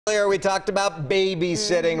Earlier we talked about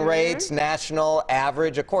babysitting rates. National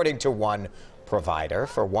average, according to one provider,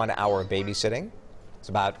 for 1 hour babysitting, it's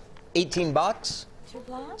about 18 bucks.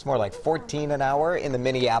 It's more like 14 an hour in the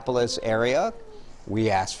Minneapolis area.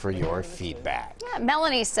 We asked for your feedback. Yeah,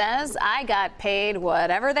 Melanie says, I got paid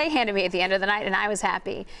whatever they handed me at the end of the night, and I was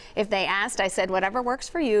happy. If they asked, I said, whatever works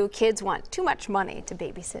for you. Kids want too much money to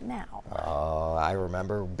babysit now. Oh, I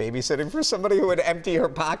remember babysitting for somebody who would empty her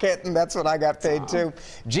pocket, and that's what I got paid too.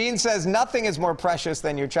 Jean says, nothing is more precious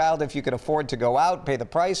than your child. If you can afford to go out, pay the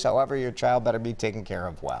price. However, your child better be taken care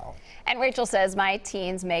of well. And Rachel says, my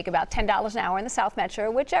teens make about $10 an hour in the South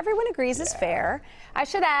Metro, which everyone agrees is fair. I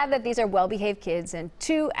should add that these are well-behaved kids and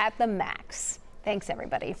 2 at the max. Thanks,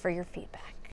 everybody, for your feedback.